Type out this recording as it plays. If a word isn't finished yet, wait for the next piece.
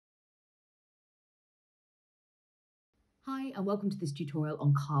Hi and welcome to this tutorial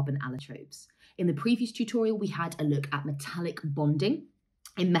on carbon allotropes. In the previous tutorial we had a look at metallic bonding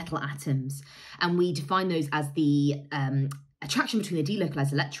in metal atoms, and we defined those as the attraction between the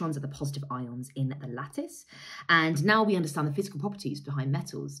delocalized electrons and the positive ions in the lattice. And now we understand the physical properties behind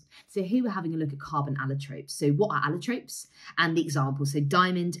metals. So here we're having a look at carbon allotropes. So what are allotropes? And the examples, so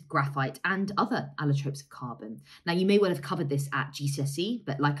diamond, graphite, and other allotropes of carbon. Now you may well have covered this at GCSE,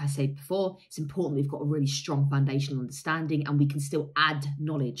 but like I said before, it's important we've got a really strong foundational understanding and we can still add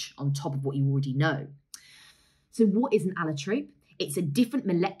knowledge on top of what you already know. So what is an allotrope? It's a different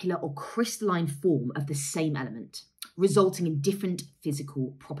molecular or crystalline form of the same element, resulting in different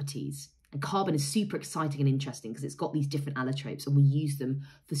physical properties. And carbon is super exciting and interesting because it's got these different allotropes and we use them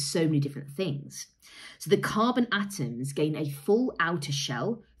for so many different things. So the carbon atoms gain a full outer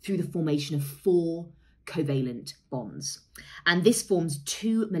shell through the formation of 4 covalent bonds. And this forms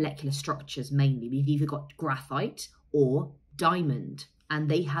 2 molecular structures mainly. We've either got graphite or diamond, and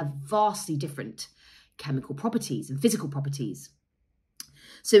they have vastly different chemical properties and physical properties.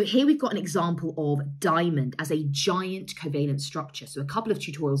 So here we've got an example of diamond as a giant covalent structure. So a couple of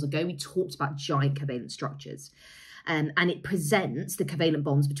tutorials ago, we talked about giant covalent structures, and it presents the covalent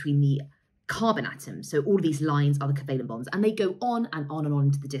bonds between the carbon atoms. So all of these lines are the covalent bonds, and they go on and on and on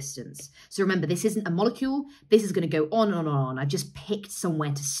into the distance. So remember, this isn't a molecule. This is going to go on and on and on. I've just picked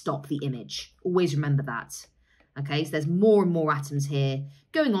somewhere to stop the image. Always remember that. Okay, so there's more and more atoms here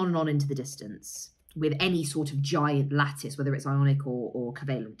going on and on into the distance with any sort of giant lattice, whether it's ionic or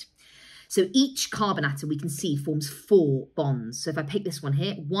covalent. So each carbon atom we can see forms 4 bonds. So if I pick this one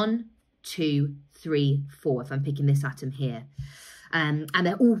here, 1, 2, 3, 4, if I'm picking this atom here, and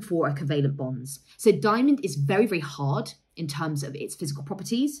they're all 4 are covalent bonds. So diamond is very, very hard in terms of its physical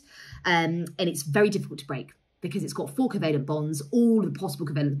properties, and it's very difficult to break because it's got 4 covalent bonds, all the possible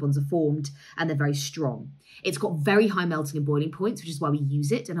covalent bonds are formed, and they're very strong. It's got very high melting and boiling points, which is why we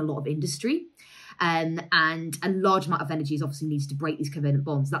use it in a lot of industry. And a large amount of energy is obviously needed to break these covalent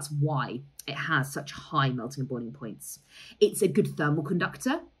bonds. That's why it has such high melting and boiling points. It's a good thermal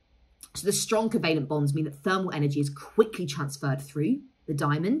conductor. So the strong covalent bonds mean that thermal energy is quickly transferred through the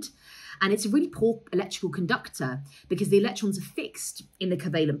diamond. And it's a really poor electrical conductor because the electrons are fixed in the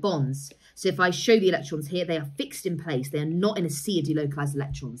covalent bonds. So if I show the electrons here, they are fixed in place. They are not in a sea of delocalized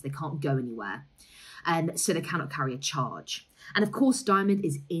electrons. They can't go anywhere. And so they cannot carry a charge. And of course, diamond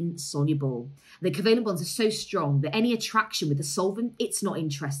is insoluble. The covalent bonds are so strong that any attraction with the solvent, it's not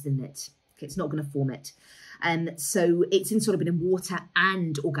interested in it. Okay, it's not going to form it. And so it's insoluble in water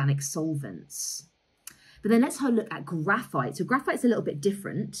and organic solvents. But then let's have a look at graphite. So graphite's a little bit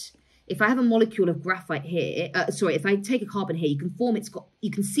different. If I have a molecule of graphite here, if I take a carbon here, you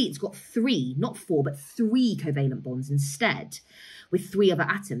can see it's got 3, not 4, but 3 covalent bonds instead, with 3 other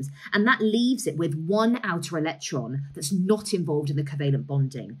atoms. And that leaves it with 1 outer electron that's not involved in the covalent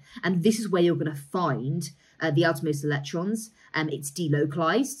bonding. And this is where you're going to find the outermost electrons. It's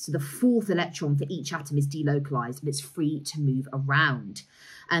delocalized. So the 4th electron for each atom is delocalized, but it's free to move around.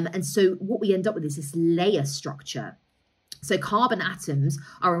 And so what we end up with is this layer structure. So carbon atoms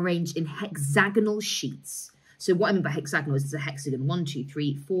are arranged in hexagonal sheets. So what I mean by hexagonal is it's a hexagon, 1, 2,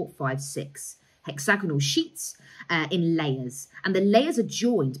 3, 4, 5, 6. Hexagonal sheets in layers. And the layers are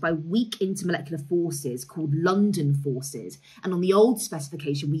joined by weak intermolecular forces called London forces. And on the old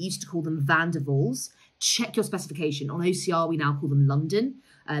specification, we used to call them van der Waals. Check your specification. On OCR, we now call them London.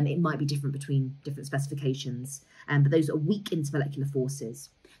 It might be different between different specifications, but those are weak intermolecular forces.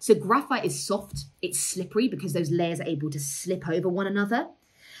 So graphite is soft, it's slippery because those layers are able to slip over one another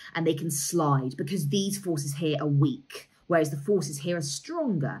and they can slide because these forces here are weak, whereas the forces here are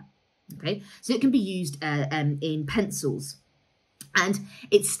stronger. Okay, so it can be used in pencils. And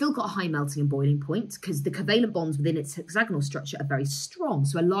it's still got a high melting and boiling point because the covalent bonds within its hexagonal structure are very strong.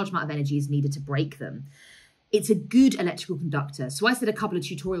 So a large amount of energy is needed to break them. It's a good electrical conductor. So I said a couple of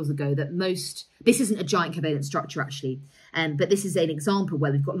tutorials ago that this isn't a giant covalent structure actually, but this is an example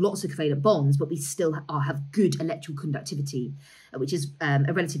where we've got lots of covalent bonds, but we still have good electrical conductivity, which is a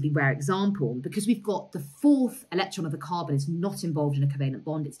relatively rare example because we've got the 4th electron of the carbon is not involved in a covalent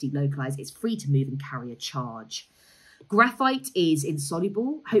bond. It's delocalized. It's free to move and carry a charge. Graphite is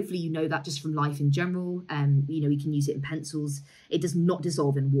insoluble. Hopefully you know that just from life in general. We can use it in pencils. It does not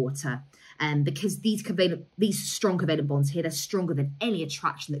dissolve in water. Because these strong covalent bonds here, they're stronger than any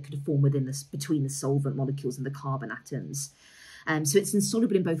attraction that could have formed between the solvent molecules and the carbon atoms. So it's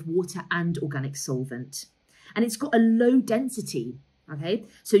insoluble in both water and organic solvent. And it's got a low density. Okay,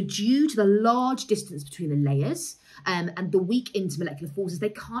 so due to the large distance between the layers and the weak intermolecular forces, they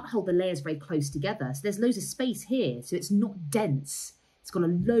can't hold the layers very close together. So there's loads of space here. So it's not dense. It's got a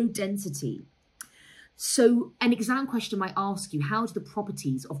low density. So an exam question might ask you, how do the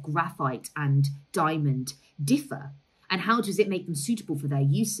properties of graphite and diamond differ? And how does it make them suitable for their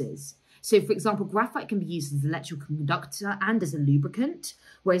uses? So, for example, graphite can be used as an electrical conductor and as a lubricant,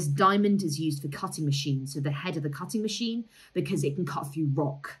 whereas diamond is used for cutting machines, so the head of the cutting machine, because it can cut through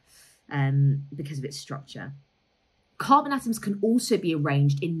rock because of its structure. Carbon atoms can also be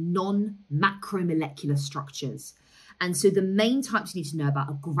arranged in non-macromolecular structures. And so the main types you need to know about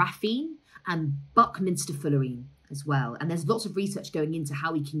are graphene and Buckminster fullerene as well. And there's lots of research going into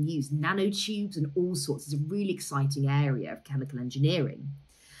how we can use nanotubes and all sorts. It's a really exciting area of chemical engineering.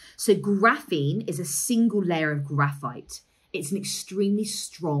 So graphene is a single layer of graphite. It's an extremely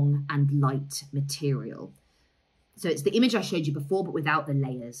strong and light material. So it's the image I showed you before, but without the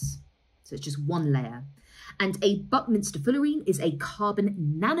layers. So it's just one layer. And a Buckminster fullerene is a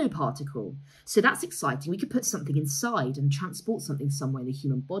carbon nanoparticle. So that's exciting. We could put something inside and transport something somewhere in the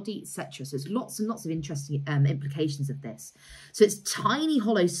human body, etc. So there's lots and lots of interesting implications of this. So it's tiny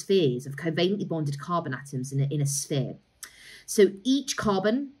hollow spheres of covalently bonded carbon atoms in a sphere. So each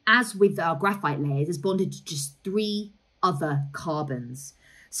carbon, as with our graphite layers, is bonded to just 3 other carbons.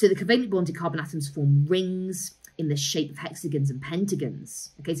 So the covalently bonded carbon atoms form rings in the shape of hexagons and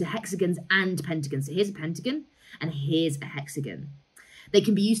pentagons. Okay, so hexagons and pentagons. So here's a pentagon and here's a hexagon. They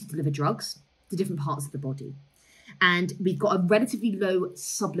can be used to deliver drugs to different parts of the body. And we've got a relatively low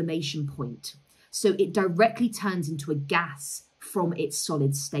sublimation point. So it directly turns into a gas from its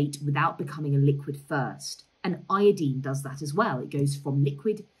solid state without becoming a liquid first. And iodine does that as well. It goes from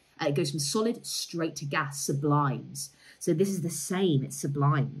solid straight to gas, sublimes. So this is the same, it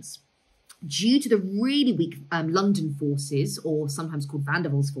sublimes. Due to the really weak London forces, or sometimes called Van der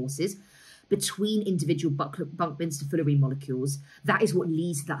Waals forces, between individual Buckminster fullerene molecules, that is what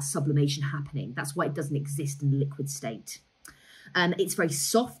leads to that sublimation happening. That's why it doesn't exist in the liquid state. It's very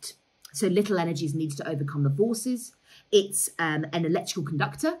soft, so little energy is needed to overcome the forces. It's an electrical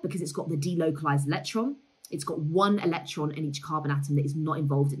conductor because it's got the delocalized electron. It's got 1 electron in each carbon atom that is not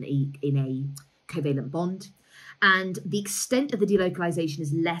involved in a covalent bond. And the extent of the delocalization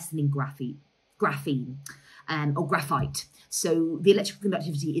is less than in graphene or graphite. So the electrical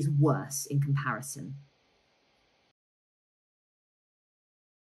conductivity is worse in comparison.